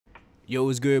Yo,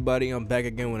 what's good, buddy? I'm back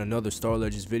again with another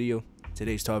Starlegends video.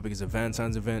 Today's topic is a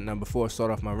Valentine's event. Now, before I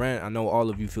start off my rant, I know all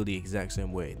of you feel the exact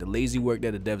same way. The lazy work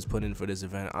that the devs put in for this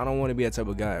event, I don't want to be that type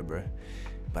of guy, bruh.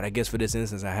 But I guess for this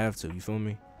instance, I have to, you feel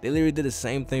me? They literally did the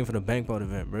same thing for the Bankbot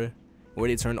event, bruh, where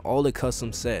they turned all the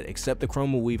custom set, except the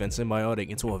Chroma Weave and Symbiotic,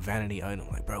 into a vanity item.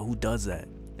 Like, bro, who does that?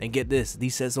 And get this,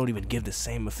 these sets don't even give the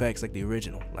same effects like the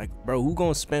original. Like, bro, who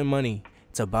gonna spend money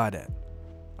to buy that?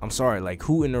 I'm sorry, like,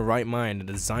 who in the right mind,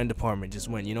 the design department just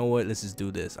went, you know what, let's just do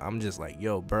this. I'm just like,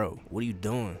 yo, bro, what are you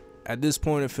doing? At this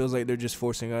point, it feels like they're just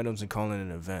forcing items and calling it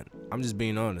an event. I'm just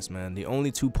being honest, man. The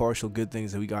only two partial good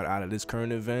things that we got out of this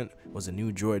current event was a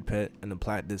new droid pet and the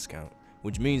plat discount,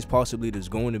 which means possibly there's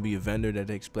going to be a vendor that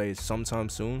takes place sometime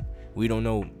soon. We don't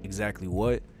know exactly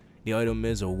what the item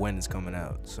is or when it's coming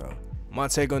out. So my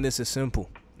take on this is simple.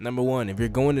 Number one, if you're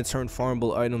going to turn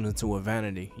farmable items into a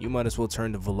vanity, you might as well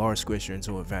turn the Velar Squisher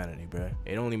into a vanity, bruh.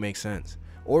 It only makes sense.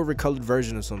 Or a recolored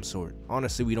version of some sort.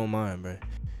 Honestly, we don't mind, bruh.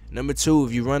 Number two,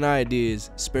 if you run ideas,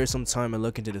 spare some time and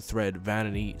look into the thread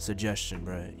vanity suggestion,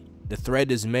 bruh. The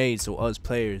thread is made so us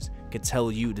players can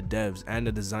tell you, the devs, and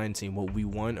the design team what we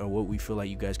want or what we feel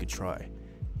like you guys could try.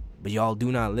 But y'all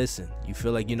do not listen. You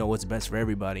feel like you know what's best for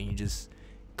everybody and you just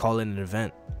call it an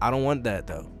event. I don't want that,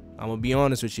 though. I'm gonna be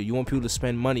honest with you. You want people to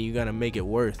spend money, you gotta make it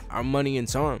worth our money and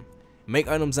time. Make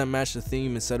items that match the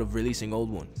theme instead of releasing old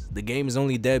ones. The game is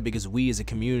only dead because we as a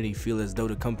community feel as though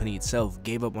the company itself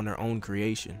gave up on their own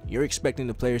creation. You're expecting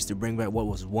the players to bring back what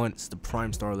was once the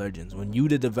prime Starlegends when you,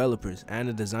 the developers and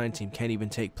the design team, can't even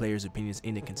take players' opinions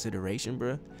into consideration,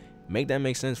 bruh. Make that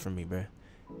make sense for me, bruh.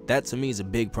 That to me is a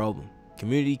big problem.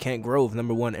 Community can't grow if,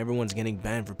 number one, everyone's getting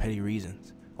banned for petty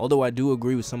reasons. Although I do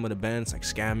agree with some of the bans like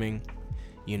scamming,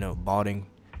 you know, botting.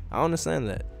 I understand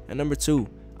that. And number two,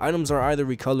 items are either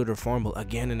recolored or farmable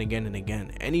again and again and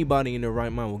again. Anybody in their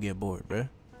right mind will get bored, bruh.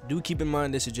 Do keep in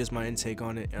mind this is just my intake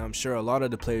on it, and I'm sure a lot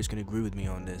of the players can agree with me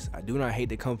on this. I do not hate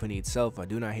the company itself. I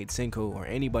do not hate Cinco or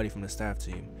anybody from the staff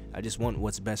team. I just want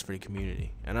what's best for the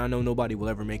community. And I know nobody will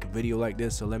ever make a video like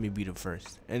this, so let me be the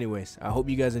first. Anyways, I hope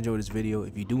you guys enjoyed this video.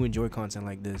 If you do enjoy content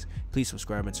like this, please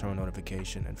subscribe and turn on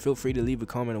notification. And feel free to leave a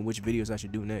comment on which videos I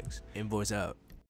should do next. Invoice out.